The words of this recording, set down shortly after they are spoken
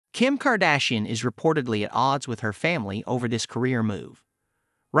Kim Kardashian is reportedly at odds with her family over this career move.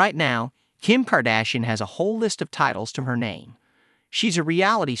 Right now, Kim Kardashian has a whole list of titles to her name. She's a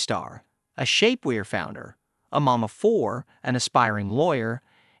reality star, a shapewear founder, a mom of four, an aspiring lawyer,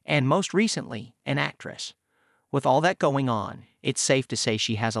 and most recently, an actress. With all that going on, it's safe to say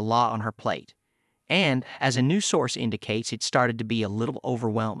she has a lot on her plate. And, as a new source indicates, it started to be a little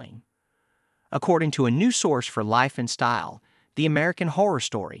overwhelming. According to a new source for Life and Style, the American Horror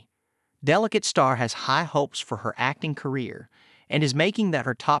Story, Delicate Star has high hopes for her acting career and is making that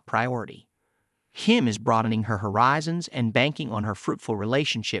her top priority. Kim is broadening her horizons and banking on her fruitful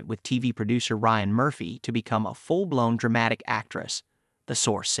relationship with TV producer Ryan Murphy to become a full-blown dramatic actress, the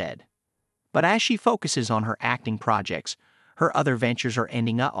source said. But as she focuses on her acting projects, her other ventures are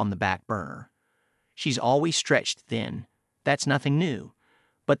ending up on the back burner. She's always stretched thin. That's nothing new.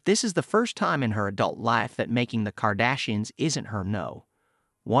 But this is the first time in her adult life that making the Kardashians isn't her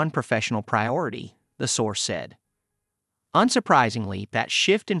one professional priority, the source said. Unsurprisingly, that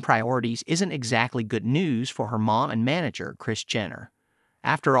shift in priorities isn't exactly good news for her mom and manager, Kris Jenner.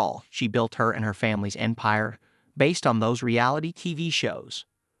 After all, she built her and her family's empire based on those reality TV shows.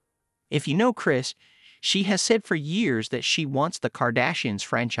 If you know Kris, she has said for years that she wants the Kardashians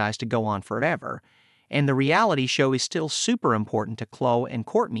franchise to go on forever, and the reality show is still super important to Khloe and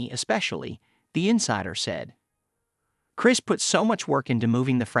Kourtney especially, the insider said. Kris put so much work into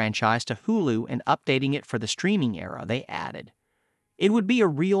moving the franchise to Hulu and updating it for the streaming era, they added. It would be a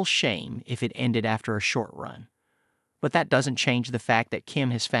real shame if it ended after a short run. But that doesn't change the fact that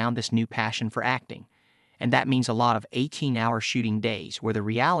Kim has found this new passion for acting, and that means a lot of 18-hour shooting days where the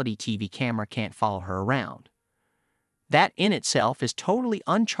reality TV camera can't follow her around. That in itself is totally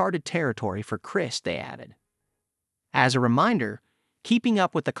uncharted territory for Kris, they added. As a reminder, Keeping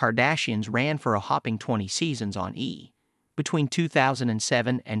Up with the Kardashians ran for a hopping 20 seasons on E! Between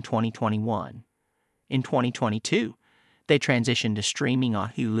 2007 and 2021. In 2022, they transitioned to streaming on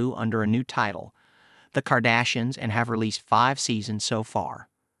Hulu under a new title, The Kardashians, and have released 5 seasons so far.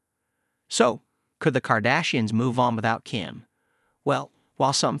 So, could the Kardashians move on without Kim? Well,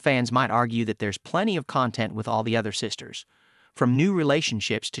 while some fans might argue that there's plenty of content with all the other sisters, from new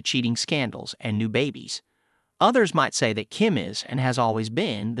relationships to cheating scandals and new babies, others might say that Kim is, and has always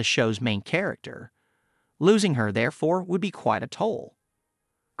been, the show's main character. Losing her, therefore, would be quite a toll.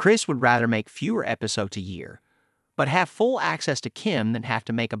 Kris would rather make fewer episodes a year, but have full access to Kim than have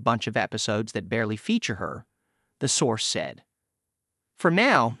to make a bunch of episodes that barely feature her, the source said. For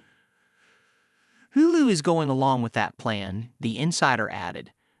now, Hulu is going along with that plan, the insider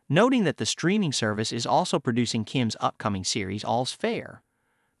added, noting that the streaming service is also producing Kim's upcoming series All's Fair.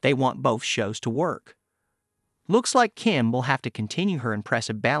 They want both shows to work. Looks like Kim will have to continue her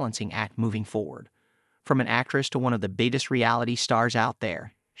impressive balancing act moving forward. From an actress to one of the biggest reality stars out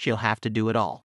there, she'll have to do it all.